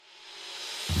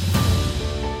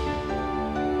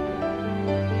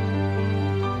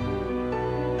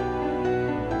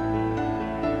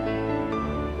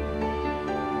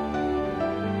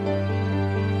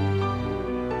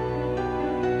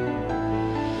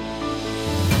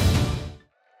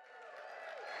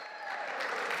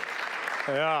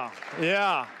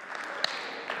Yeah.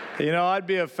 You know, I'd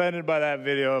be offended by that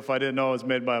video if I didn't know it was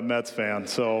made by a Mets fan,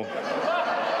 so.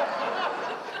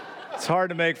 It's hard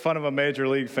to make fun of a major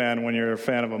league fan when you're a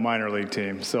fan of a minor league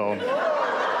team, so.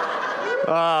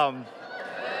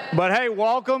 But hey,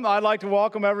 welcome. I'd like to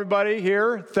welcome everybody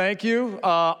here. Thank you.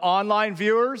 Online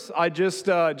viewers, just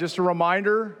a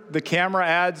reminder, the camera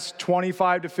adds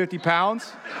 25 to 50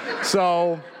 pounds.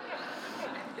 So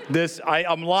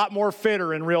I'm a lot more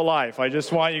fitter in real life. I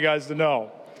just want you guys to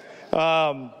know.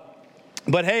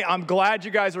 But hey, I'm glad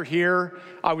you guys are here.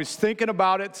 I was thinking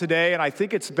about it today, and I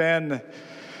think it's been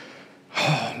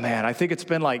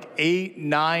like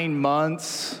 8-9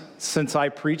 months since I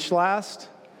preached last.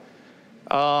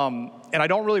 And I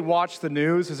don't really watch the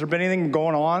news. Has there been anything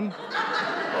going on?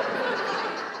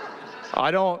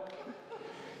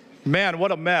 Man,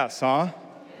 what a mess, huh?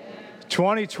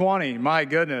 2020, my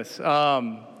goodness.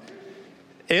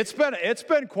 It's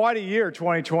been quite a year,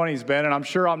 2020's been, and I'm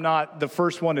sure I'm not the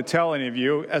first one to tell any of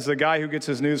you. As the guy who gets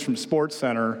his news from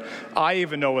SportsCenter, I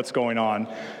even know what's going on.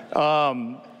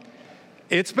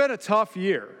 It's been a tough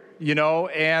year, you know,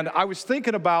 and I was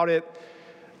thinking about it.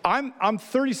 I'm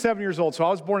 37 years old, so I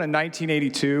was born in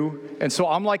 1982, and so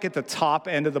I'm like at the top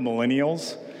end of the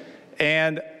millennials.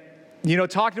 And, you know,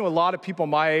 talking to a lot of people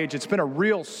my age, it's been a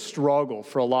real struggle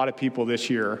for a lot of people this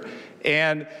year.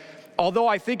 And although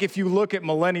I think if you look at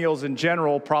millennials in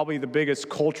general, probably the biggest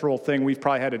cultural thing we've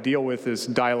probably had to deal with is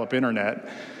dial-up internet.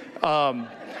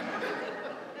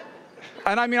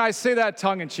 And I mean, I say that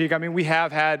tongue-in-cheek. I mean, we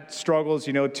have had struggles,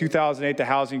 you know, 2008, the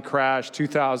housing crash,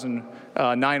 2000,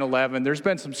 9/11. There's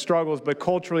been some struggles, but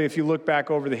culturally, if you look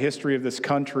back over the history of this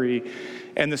country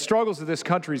and the struggles that this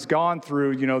country's gone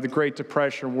through, you know, the Great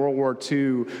Depression, World War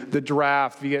II, the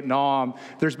draft, Vietnam,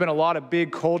 there's been a lot of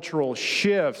big cultural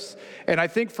shifts. And I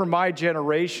think for my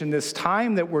generation, this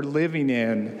time that we're living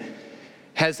in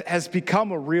has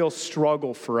become a real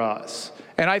struggle for us.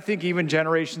 And I think even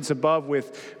generations above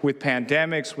with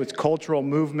pandemics, with cultural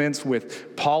movements,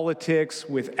 with politics,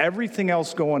 with everything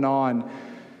else going on,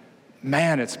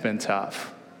 man, it's been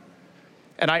tough.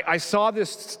 And I saw this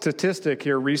statistic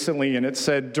here recently, and it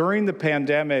said during the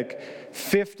pandemic,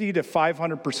 50 to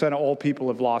 500% of all people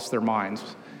have lost their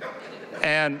minds.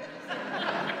 And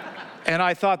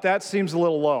I thought that seems a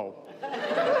little low.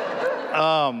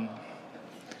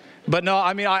 But no,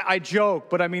 I mean, I joke,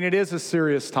 but I mean, it is a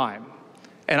serious time.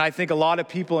 And I think a lot of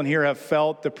people in here have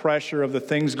felt the pressure of the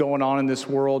things going on in this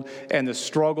world and the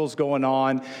struggles going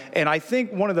on. And I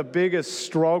think one of the biggest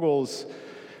struggles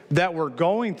that we're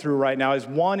going through right now is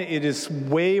one,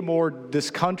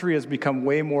 this country has become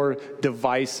way more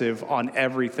divisive on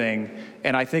everything.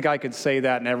 And I think I could say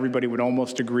that and everybody would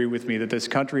almost agree with me that this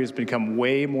country has become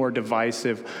way more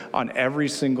divisive on every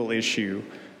single issue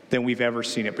than we've ever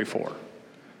seen it before.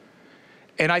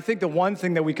 And I think the one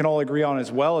thing that we can all agree on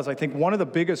as well is I think one of the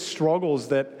biggest struggles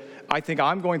that I think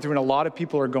I'm going through and a lot of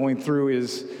people are going through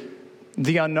is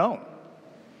the unknown.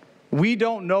 We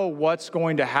don't know what's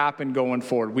going to happen going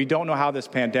forward. We don't know how this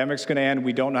pandemic's going to end.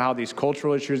 We don't know how these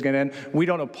cultural issues are going to end. We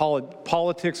don't know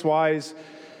politics-wise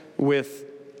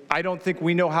I don't think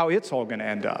we know how it's all going to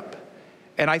end up.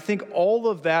 And I think all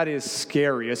of that is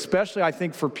scary, especially I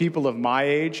think for people of my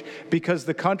age, because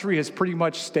the country has pretty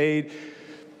much stayed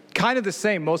kind of the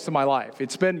same most of my life.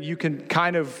 It's been, you can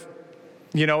kind of,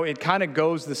 you know, it kind of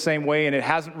goes the same way, and it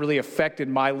hasn't really affected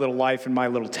my little life in my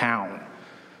little town.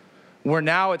 Where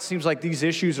now it seems like these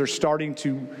issues are starting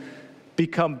to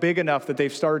become big enough that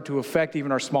they've started to affect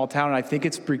even our small town, and I think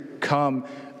it's become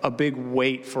a big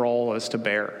weight for all of us to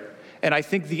bear. And I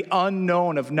think the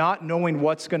unknown of not knowing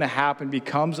what's going to happen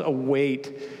becomes a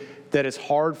weight that is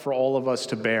hard for all of us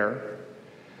to bear.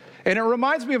 And it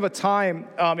reminds me of a time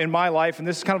in my life, and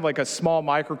this is kind of like a small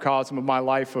microcosm of my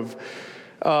life of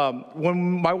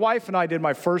when my wife and I did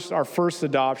our first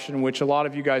adoption, which a lot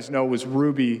of you guys know was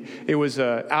Ruby. It was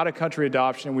an out-of-country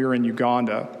adoption, and we were in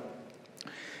Uganda.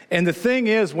 And the thing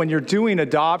is, when you're doing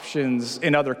adoptions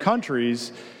in other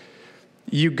countries,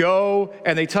 you go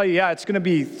and they tell you, yeah, it's going to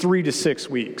be 3 to 6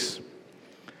 weeks.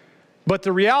 But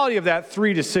the reality of that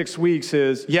 3 to 6 weeks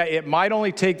is, yeah, it might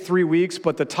only take 3 weeks,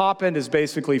 but the top end is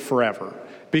basically forever.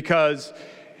 Because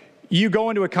you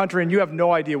go into a country and you have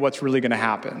no idea what's really going to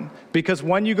happen. Because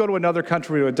when you go to another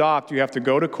country to adopt, you have to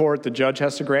go to court, the judge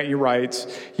has to grant you rights,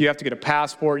 you have to get a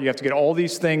passport, you have to get all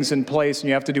these things in place, and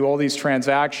you have to do all these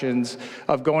transactions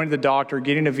of going to the doctor,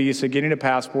 getting a visa, getting a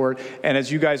passport. And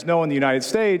as you guys know, in the United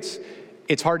States,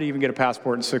 it's hard to even get a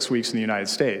passport in 6 weeks in the United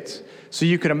States. So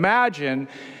you can imagine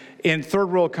in third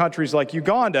world countries like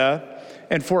Uganda,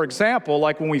 and for example,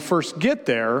 like when we first get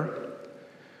there,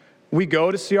 We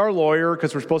go to see our lawyer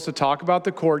because we're supposed to talk about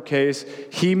the court case.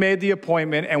 He made the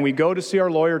appointment, and we go to see our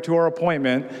lawyer to our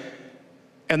appointment,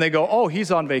 and they go, oh,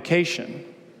 he's on vacation.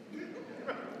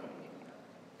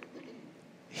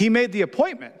 He made the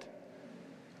appointment.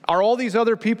 Are all these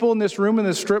other people in this room in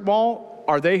this strip mall,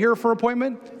 are they here for an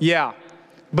appointment? Yeah,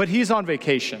 but he's on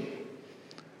vacation.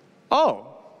 Oh,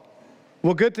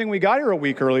 well, good thing we got here a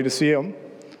week early to see him.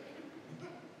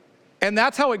 And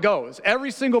that's how it goes. Every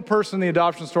single person in the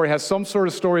adoption story has some sort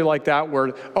of story like that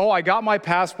where, oh, I got my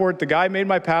passport, the guy made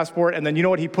my passport, and then you know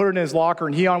what, he put it in his locker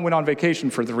and he went on vacation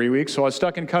for 3 weeks, so I was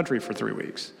stuck in country for 3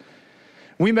 weeks.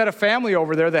 We met a family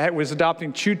over there that was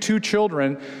adopting two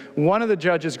children. One of the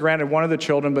judges granted one of the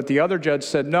children, but the other judge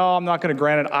said, no, I'm not going to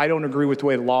grant it. I don't agree with the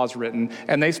way the law is written.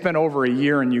 And they spent over a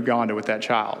year in Uganda with that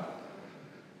child.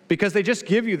 Because they just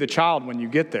give you the child when you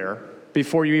get there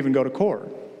before you even go to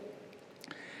court.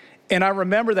 And I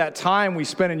remember that time we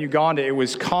spent in Uganda, it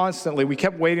was constantly, we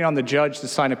kept waiting on the judge to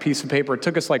sign a piece of paper. It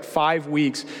took us like 5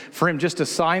 weeks for him just to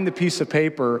sign the piece of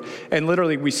paper. And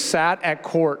literally we sat at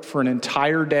court for an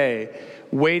entire day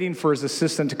waiting for his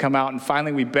assistant to come out. And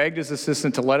finally we begged his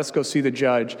assistant to let us go see the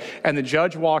judge. And the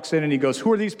judge walks in and he goes,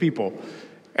 who are these people?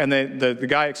 And the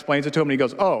guy explains it to him and he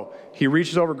goes, oh, he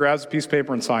reaches over, grabs a piece of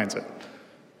paper and signs it.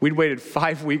 We'd waited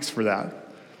 5 weeks for that.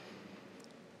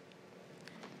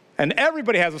 And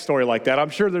everybody has a story like that.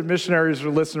 I'm sure there are missionaries who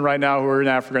are listening right now who are in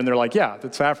Africa, and they're like, yeah,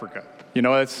 that's Africa. You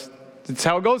know, that's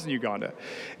how it goes in Uganda.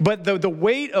 But the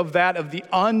weight of that, of the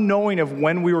unknowing of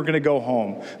when we were going to go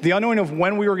home, the unknowing of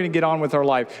when we were going to get on with our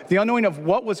life, the unknowing of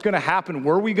what was going to happen,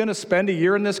 were we going to spend a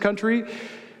year in this country?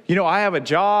 You know, I have a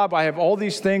job, I have all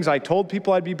these things. I told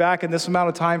people I'd be back in this amount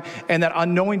of time, and that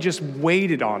unknowing just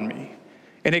weighted on me.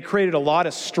 And it created a lot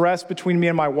of stress between me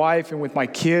and my wife and with my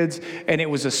kids, and it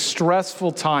was a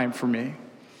stressful time for me.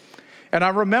 And I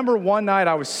remember one night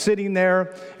I was sitting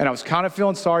there, and I was kind of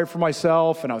feeling sorry for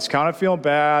myself, and I was kind of feeling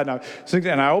bad,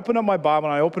 and I opened up my Bible,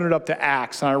 and I opened it up to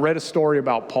Acts, and I read a story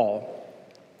about Paul.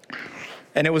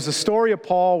 And it was a story of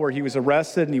Paul where he was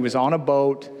arrested, and he was on a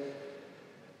boat,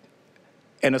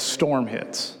 and a storm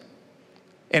hits.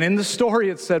 And in the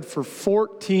story it said for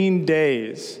 14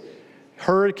 days,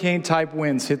 hurricane-type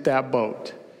winds hit that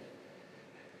boat.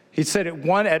 He said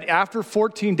after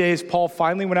 14 days, Paul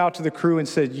finally went out to the crew and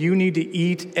said, you need to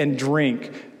eat and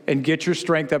drink and get your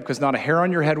strength up because not a hair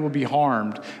on your head will be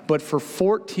harmed. But for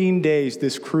 14 days,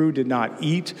 this crew did not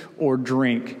eat or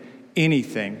drink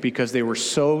anything because they were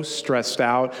so stressed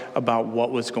out about what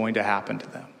was going to happen to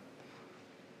them.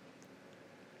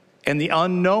 And the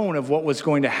unknown of what was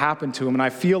going to happen to him. And I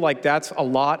feel like that's a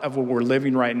lot of what we're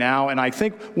living right now. And I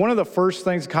think one of the first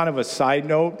things, kind of a side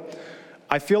note,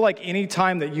 I feel like any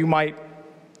time that you might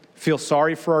feel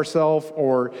sorry for yourself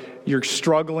or you're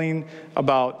struggling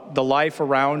about the life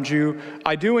around you,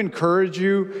 I do encourage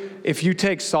you, if you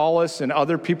take solace in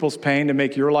other people's pain to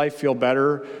make your life feel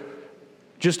better,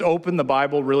 just open the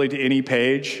Bible really to any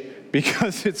page,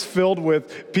 because it's filled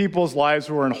with people's lives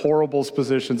who are in horrible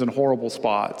positions and horrible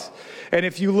spots. And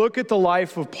if you look at the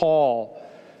life of Paul,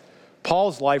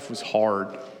 Paul's life was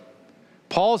hard.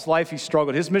 Paul's life, he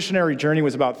struggled. His missionary journey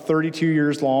was about 32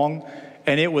 years long,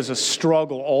 and it was a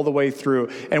struggle all the way through.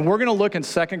 And we're going to look in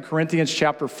 2 Corinthians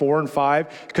chapter 4 and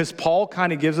 5, because Paul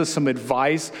kind of gives us some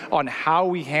advice on how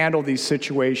we handle these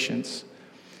situations.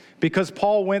 Because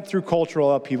Paul went through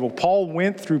cultural upheaval. Paul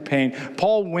went through pain.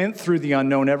 Paul went through the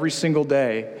unknown every single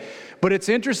day. But it's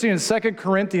interesting in 2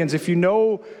 Corinthians, if you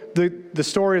know the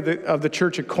story of the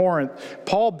church at Corinth,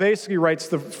 Paul basically writes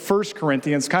the 1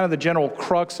 Corinthians, kind of the general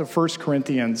crux of 1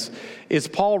 Corinthians, is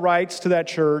Paul writes to that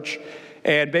church,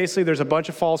 and basically there's a bunch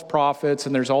of false prophets,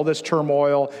 and there's all this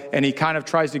turmoil, and he kind of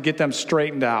tries to get them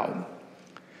straightened out.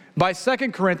 By 2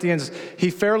 Corinthians, he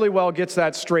fairly well gets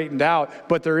that straightened out,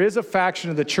 but there is a faction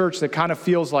of the church that kind of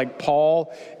feels like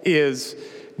Paul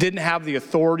didn't have the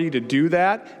authority to do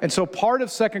that. And so part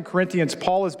of 2 Corinthians,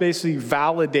 Paul is basically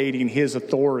validating his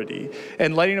authority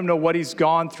and letting him know what he's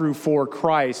gone through for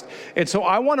Christ. And so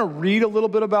I want to read a little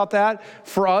bit about that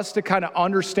for us to kind of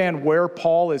understand where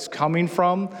Paul is coming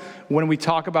from when we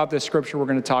talk about this scripture we're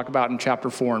going to talk about in chapter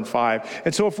 4 and 5.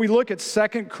 And so if we look at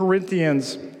 2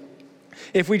 Corinthians,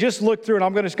 if we just look through, and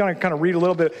I'm just going to kind of read a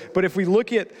little bit, but if we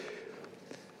look at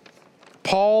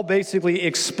Paul basically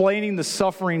explaining the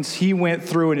sufferings he went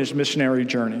through in his missionary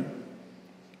journey.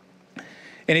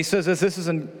 And he says this is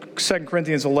in 2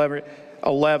 Corinthians 11,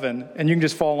 and you can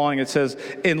just follow along. It says,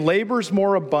 in labors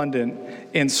more abundant,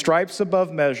 in stripes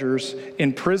above measures,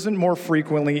 in prison more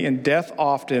frequently, in death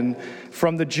often.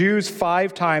 From the Jews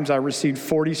 5 times I received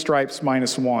 40 stripes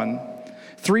minus 1.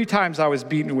 3 times I was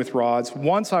beaten with rods.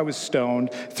 Once I was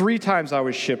stoned. 3 times I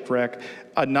was shipwrecked.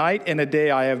 A night and a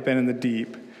day I have been in the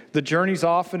deep. The journeys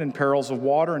often in perils of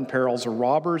water, in perils of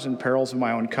robbers, in perils of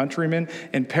my own countrymen,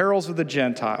 in perils of the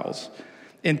Gentiles,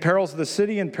 in perils of the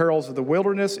city, in perils of the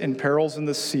wilderness, in perils in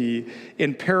the sea,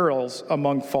 in perils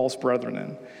among false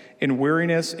brethren, in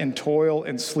weariness, in toil,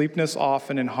 in sleepness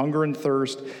often, in hunger and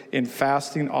thirst, in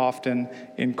fasting often,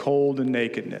 in cold and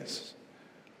nakedness.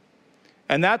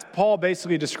 And that's Paul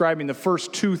basically describing the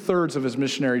first 2/3 of his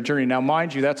missionary journey. Now,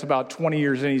 mind you, that's about 20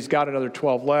 years in. He's got another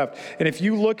 12 left. And if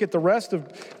you look at the rest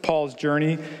of Paul's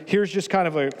journey, here's just kind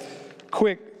of a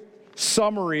quick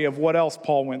summary of what else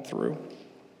Paul went through.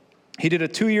 He did a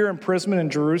 2-year imprisonment in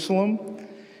Jerusalem.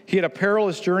 He had a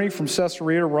perilous journey from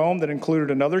Caesarea to Rome that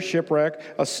included another shipwreck,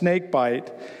 a snake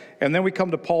bite, and then we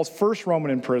come to Paul's first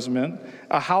Roman imprisonment,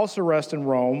 a house arrest in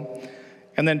Rome,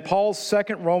 and then Paul's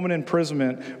second Roman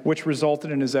imprisonment, which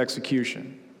resulted in his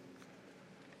execution.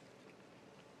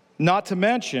 Not to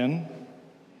mention,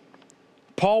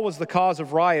 Paul was the cause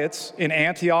of riots in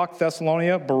Antioch,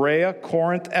 Thessalonica, Berea,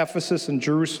 Corinth, Ephesus, and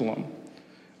Jerusalem.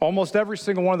 Almost every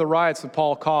single one of the riots that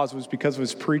Paul caused was because of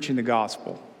his preaching the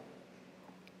gospel.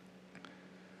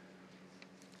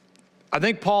 I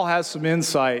think Paul has some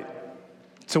insight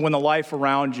to when the life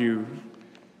around you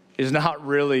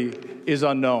is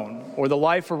unknown, or the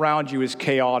life around you is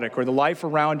chaotic, or the life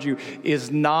around you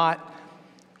is not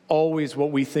always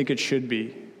what we think it should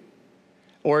be,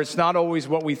 or it's not always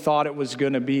what we thought it was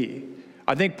going to be.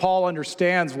 I think Paul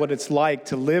understands what it's like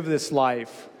to live this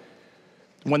life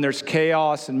when there's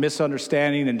chaos and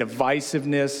misunderstanding and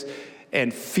divisiveness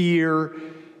and fear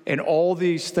and all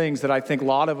these things that I think a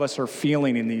lot of us are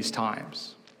feeling in these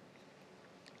times.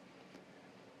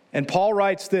 And Paul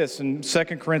writes this in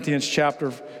 2 Corinthians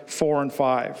chapter 4 and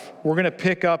 5. We're going to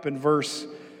pick up in verse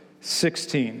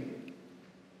 16.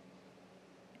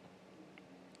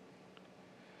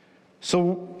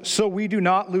 So we do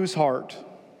not lose heart.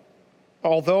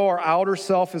 Although our outer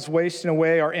self is wasting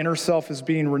away, our inner self is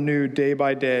being renewed day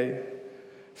by day.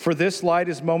 For this light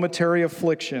is momentary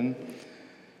affliction,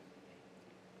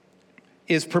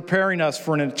 is preparing us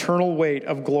for an eternal weight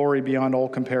of glory beyond all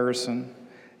comparison.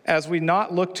 As we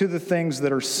not look to the things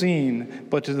that are seen,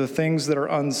 but to the things that are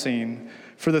unseen.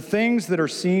 For the things that are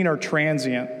seen are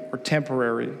transient or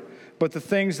temporary, but the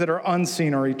things that are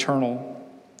unseen are eternal.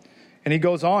 And he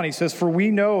goes on, he says, for we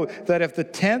know that if the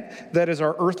tent that is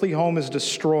our earthly home is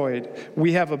destroyed,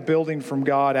 we have a building from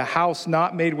God, a house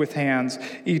not made with hands,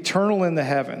 eternal in the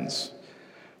heavens.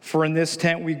 For in this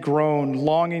tent we groan,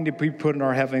 longing to be put in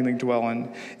our heavenly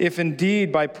dwelling. If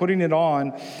indeed by putting it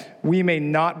on, we may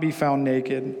not be found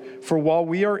naked. For while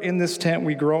we are in this tent,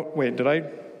 we groan. Wait,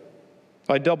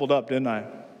 I doubled up, didn't I?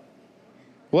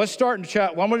 Well, let's start in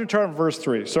chat. Well, I'm going to turn to verse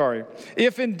 3. Sorry.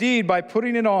 If indeed by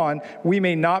putting it on, we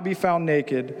may not be found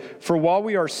naked. For while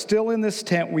we are still in this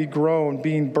tent, we groan,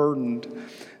 being burdened.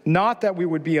 Not that we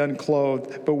would be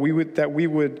unclothed, but that we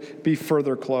would be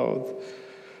further clothed.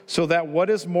 So that what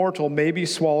is mortal may be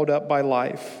swallowed up by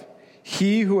life.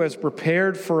 He who has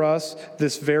prepared for us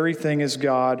this very thing is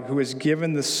God, who has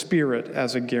given the Spirit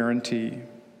as a guarantee.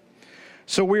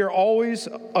 So we are always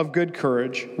of good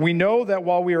courage. We know that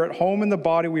while we are at home in the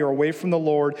body, we are away from the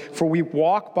Lord, for we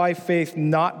walk by faith,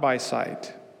 not by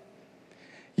sight.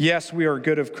 Yes, we are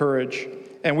good of courage,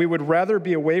 and we would rather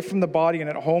be away from the body and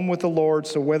at home with the Lord,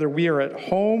 so whether we are at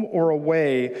home or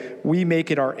away, we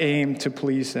make it our aim to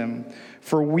please him.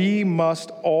 For we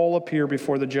must all appear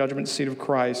before the judgment seat of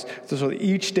Christ, so that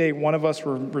each day one of us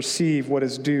will receive what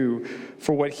is due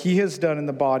for what he has done in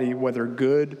the body, whether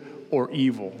good or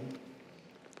evil.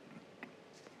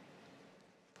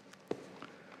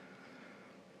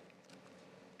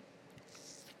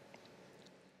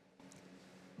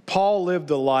 Paul lived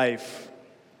a life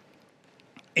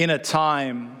in a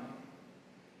time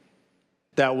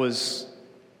that is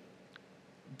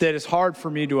hard for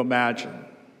me to imagine.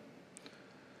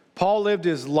 Paul lived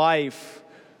his life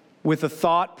with a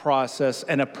thought process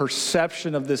and a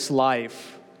perception of this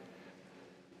life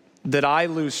that I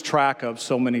lose track of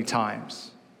so many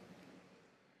times.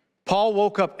 Paul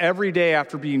woke up every day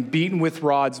after being beaten with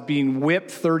rods, being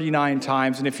whipped 39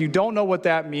 times. And if you don't know what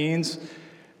that means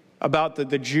about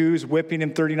the Jews whipping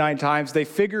him 39 times, they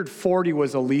figured 40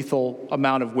 was a lethal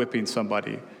amount of whipping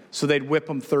somebody. So they'd whip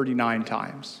him 39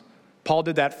 times. Paul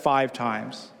did that 5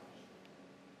 times.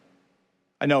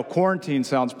 I know, quarantine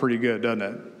sounds pretty good, doesn't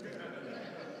it?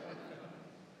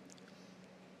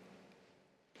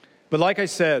 But like I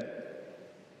said,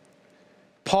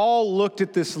 Paul looked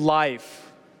at this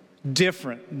life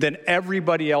different than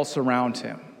everybody else around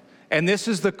him. And this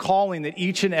is the calling that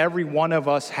each and every one of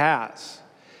us has.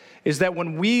 is that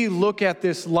when we look at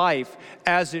this life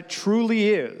as it truly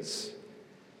is,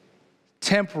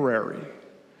 temporary,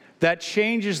 that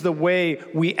changes the way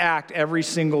we act every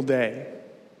single day.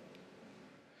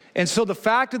 And so the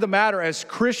fact of the matter, as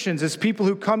Christians, as people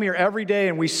who come here every day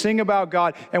and we sing about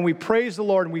God and we praise the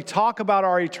Lord and we talk about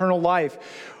our eternal life,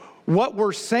 what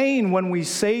we're saying when we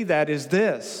say that is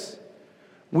this.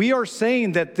 We are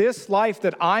saying that this life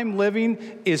that I'm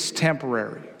living is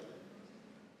temporary.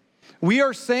 We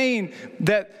are saying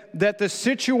that the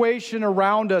situation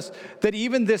around us, that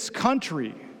even this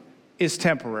country is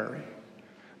temporary.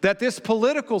 That this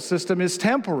political system is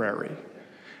temporary.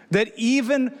 That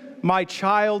even my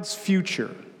child's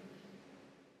future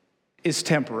is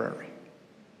temporary.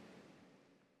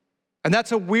 And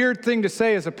that's a weird thing to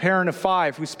say as a parent of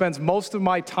 5 who spends most of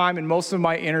my time and most of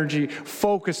my energy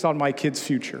focused on my kid's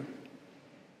future.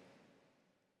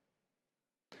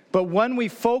 But when we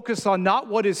focus on not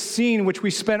what is seen, which we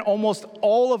spend almost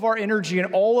all of our energy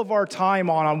and all of our time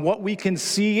on what we can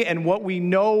see and what we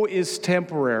know is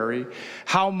temporary,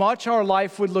 how much our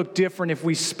life would look different if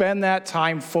we spend that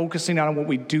time focusing on what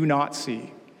we do not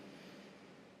see,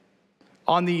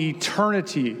 on the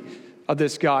eternity of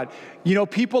this God. You know,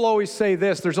 people always say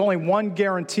this, there's only one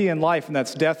guarantee in life, and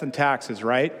that's death and taxes,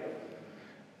 right?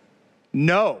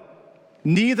 No,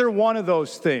 neither one of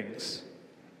those things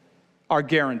are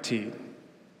guaranteed.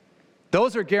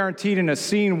 Those are guaranteed in a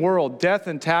seen world. Death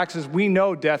and taxes, we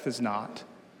know death is not.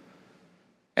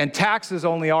 And taxes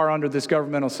only are under this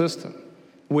governmental system,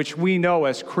 which we know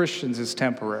as Christians is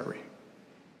temporary.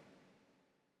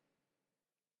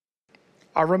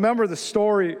 I remember the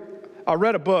story, I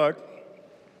read a book,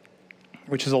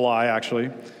 which is a lie,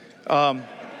 actually.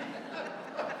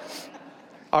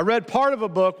 I read part of a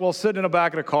book while sitting in the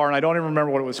back of the car, and I don't even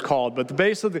remember what it was called, but the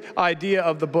base of the idea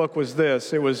of the book was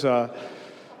this. It was,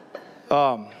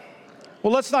 well,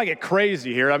 let's not get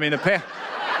crazy here. I mean,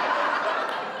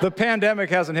 the pandemic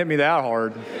hasn't hit me that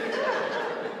hard.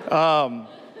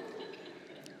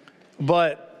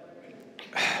 But,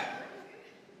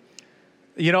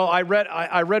 you know, I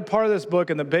read part of this book,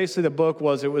 and basically the book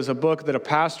was, it was a book that a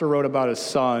pastor wrote about his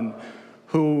son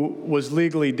who was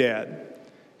legally dead.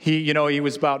 He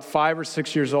was about 5 or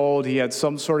 6 years old. He had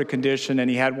some sort of condition, and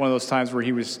he had one of those times where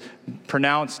he was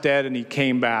pronounced dead and he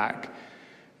came back.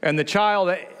 And the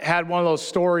child had one of those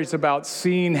stories about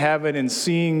seeing heaven and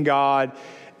seeing God.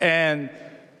 And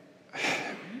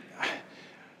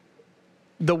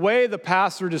the way the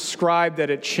pastor described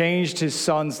that it changed his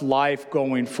son's life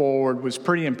going forward was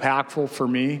pretty impactful for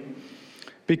me.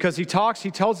 Because he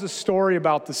tells this story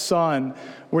about the son,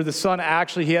 where the son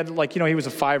actually, he was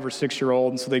a 5 or 6 year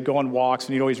old, and so they'd go on walks,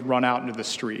 and he'd always run out into the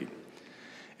street.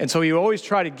 And so he always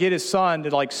tried to get his son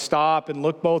to stop and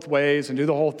look both ways and do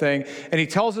the whole thing. And he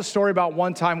tells a story about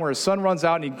one time where his son runs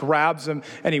out and he grabs him,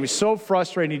 and he was so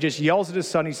frustrated, he just yells at his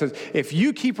son. He says, if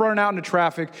you keep running out into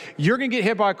traffic, you're going to get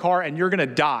hit by a car and you're going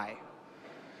to die.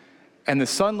 And the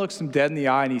son looks him dead in the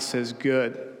eye and he says,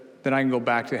 good, then I can go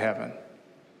back to heaven.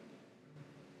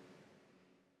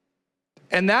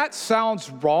 And that sounds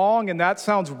wrong, and that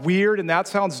sounds weird, and that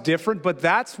sounds different, but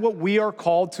that's what we are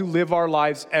called to live our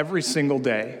lives every single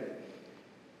day.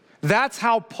 That's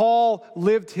how Paul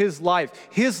lived his life.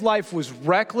 His life was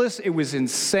reckless, it was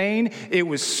insane, it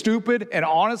was stupid, and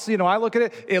honestly, I look at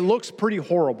it, it looks pretty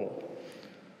horrible.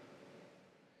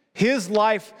 His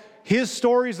life, his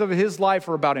stories of his life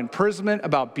are about imprisonment,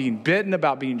 about being bitten,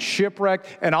 about being shipwrecked,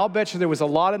 and I'll bet you there was a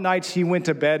lot of nights he went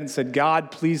to bed and said,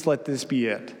 God, please let this be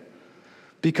it.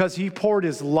 Because he poured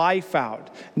his life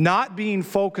out, not being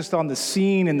focused on the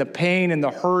scene and the pain and the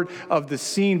hurt of the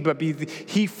scene, but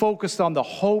he focused on the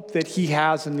hope that he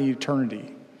has in the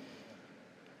eternity.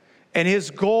 And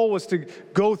his goal was to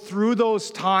go through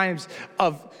those times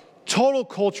of total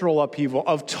cultural upheaval,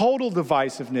 of total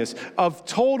divisiveness, of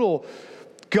total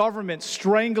government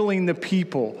strangling the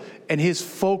people. And his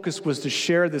focus was to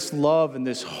share this love and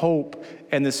this hope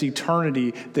and this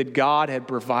eternity that God had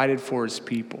provided for his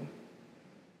people.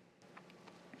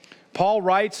 Paul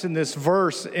writes in this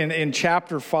verse in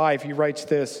chapter 5, he writes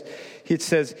this. It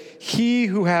says, he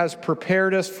who has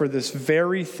prepared us for this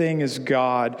very thing is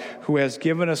God, who has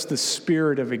given us the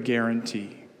spirit of a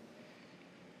guarantee.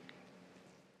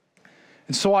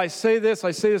 And so I say this,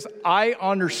 I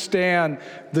understand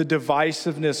the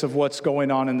divisiveness of what's going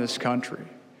on in this country.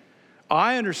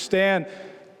 I understand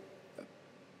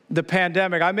the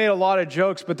pandemic. I made a lot of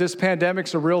jokes, but this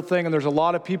pandemic's a real thing, and there's a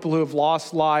lot of people who have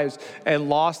lost lives and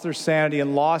lost their sanity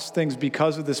and lost things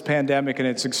because of this pandemic, and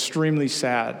it's extremely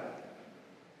sad.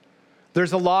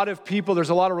 There's a lot of people, there's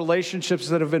a lot of relationships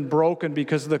that have been broken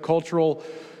because of the cultural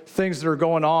things that are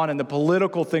going on and the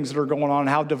political things that are going on, and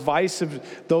how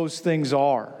divisive those things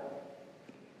are.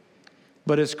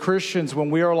 But as Christians, when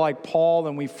we are like Paul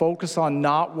and we focus on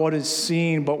not what is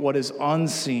seen, but what is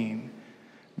unseen,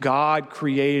 God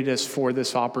created us for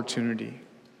this opportunity.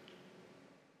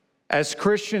 As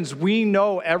Christians, we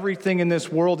know everything in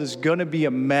this world is going to be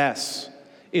a mess,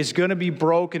 is going to be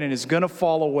broken, and is going to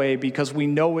fall away because we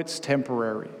know it's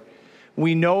temporary.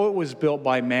 We know it was built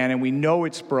by man, and we know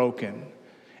it's broken.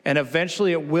 And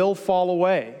eventually it will fall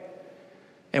away.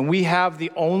 And we have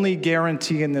the only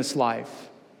guarantee in this life.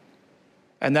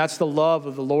 And that's the love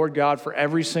of the Lord God for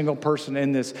every single person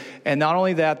in this. And not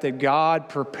only that, that God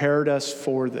prepared us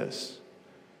for this.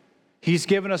 He's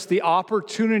given us the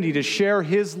opportunity to share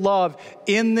His love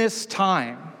in this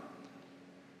time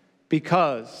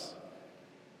because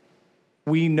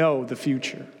we know the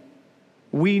future.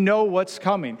 We know what's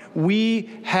coming.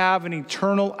 We have an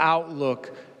eternal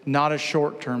outlook, not a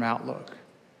short-term outlook.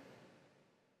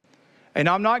 And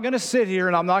I'm not going to sit here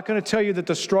and I'm not going to tell you that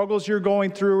the struggles you're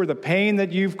going through or the pain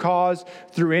that you've caused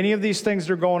through any of these things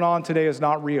that are going on today is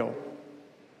not real.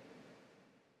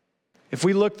 If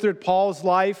we look through Paul's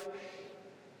life,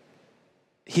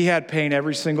 he had pain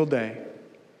every single day.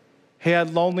 He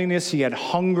had loneliness, he had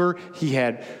hunger, he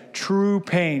had true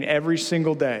pain every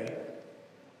single day.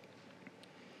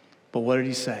 But what did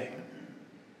he say?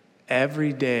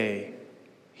 Every day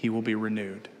he will be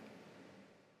renewed.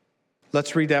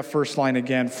 Let's read that first line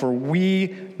again. For we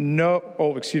do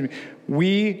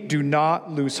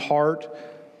not lose heart.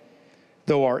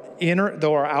 Though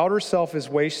our outer self is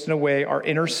wasting away, our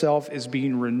inner self is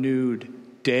being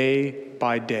renewed day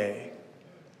by day.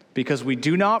 Because we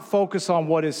do not focus on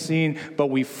what is seen, but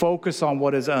we focus on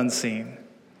what is unseen.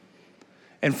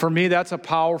 And for me, that's a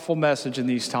powerful message in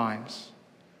these times.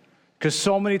 Because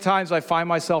so many times I find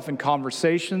myself in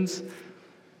conversations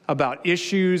about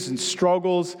issues and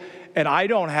struggles, and I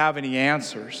don't have any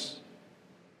answers.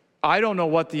 I don't know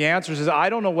what the answers is. I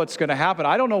don't know what's going to happen.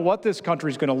 I don't know what this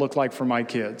country is going to look like for my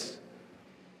kids.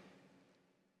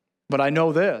 But I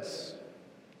know this.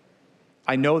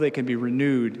 I know they can be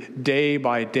renewed day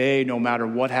by day, no matter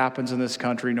what happens in this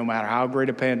country, no matter how great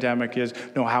a pandemic is,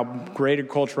 no how great a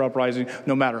cultural uprising,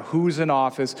 no matter who's in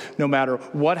office, no matter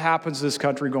what happens to this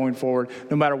country going forward,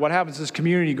 no matter what happens to this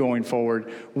community going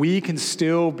forward, we can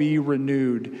still be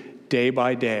renewed day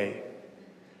by day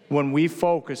when we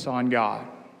focus on God.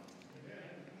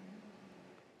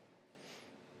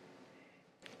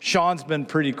 Sean's been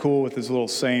pretty cool with his little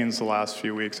sayings the last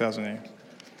few weeks, hasn't he?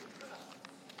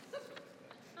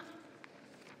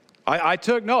 I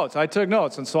took notes,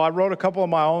 and so I wrote a couple of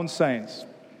my own sayings.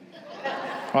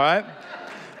 All right?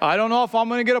 I don't know if I'm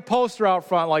going to get a poster out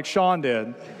front like Sean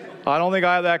did. I don't think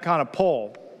I have that kind of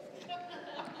pull.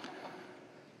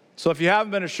 So if you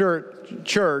haven't been to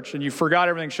church and you forgot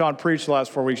everything Sean preached the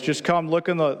last 4 weeks, just come look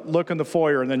in the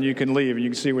foyer, and then you can leave, and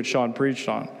you can see what Sean preached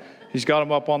on. He's got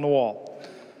them up on the wall.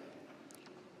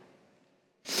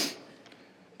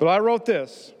 But I wrote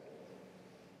this.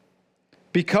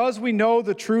 Because we know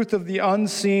the truth of the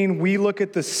unseen, we look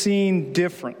at the seen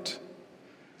different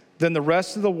than the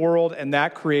rest of the world, and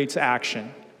that creates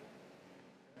action.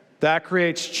 That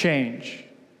creates change.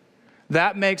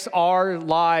 That makes our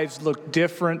lives look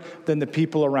different than the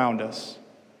people around us.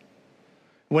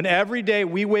 When every day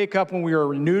we wake up and we are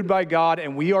renewed by God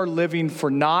and we are living for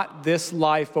not this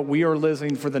life, but we are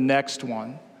living for the next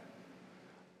one,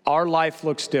 our life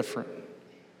looks different.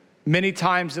 Many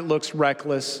times it looks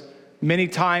reckless. Many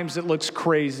times it looks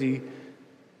crazy,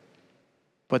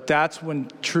 but that's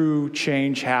when true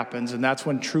change happens, and that's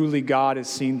when truly God is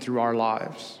seen through our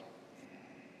lives.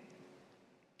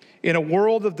 In a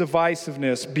world of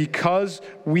divisiveness, because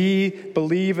we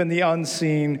believe in the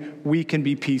unseen, we can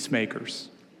be peacemakers.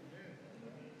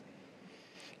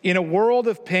 In a world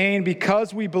of pain,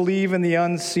 because we believe in the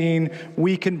unseen,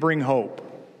 we can bring hope.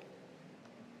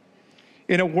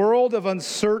 In a world of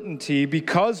uncertainty,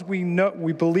 because we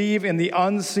believe in the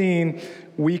unseen,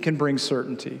 we can bring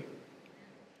certainty.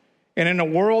 And in a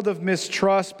world of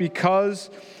mistrust, because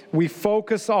we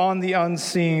focus on the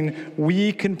unseen,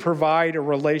 we can provide a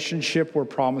relationship where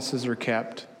promises are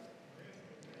kept.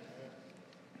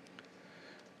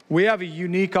 We have a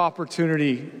unique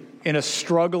opportunity in a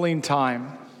struggling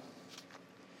time.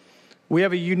 We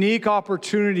have a unique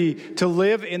opportunity to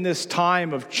live in this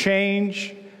time of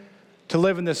change, to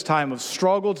live in this time of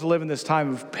struggle, to live in this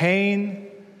time of pain,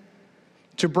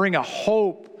 to bring a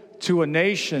hope to a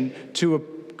nation, to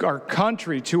our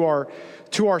country, to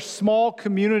our small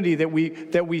community that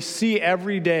we see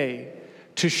every day,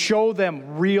 to show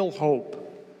them real hope,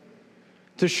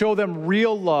 to show them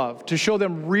real love, to show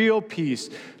them real peace,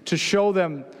 to show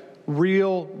them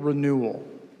real renewal.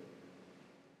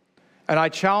 And I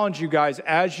challenge you guys,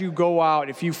 as you go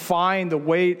out, if you find the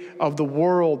weight of the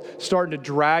world starting to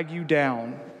drag you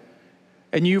down,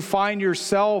 and you find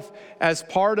yourself as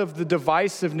part of the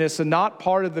divisiveness and not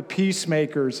part of the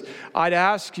peacemakers, I'd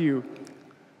ask you,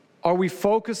 are we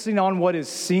focusing on what is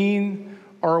seen,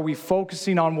 or are we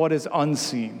focusing on what is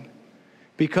unseen?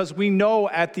 Because we know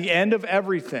at the end of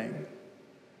everything,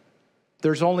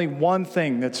 there's only one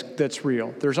thing that's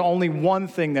real. There's only one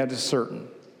thing that is certain.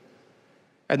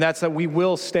 And that's that we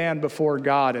will stand before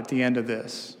God at the end of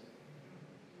this.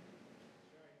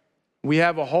 We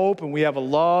have a hope and we have a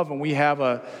love and we have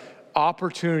a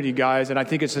opportunity, guys. And I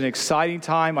think it's an exciting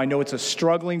time. I know it's a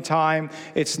struggling time.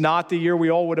 It's not the year we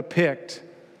all would have picked.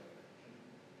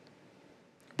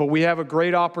 But we have a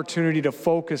great opportunity to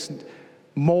focus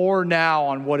more now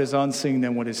on what is unseen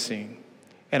than what is seen.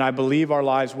 And I believe our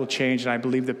lives will change, and I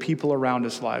believe the people around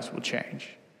us' lives will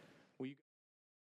change.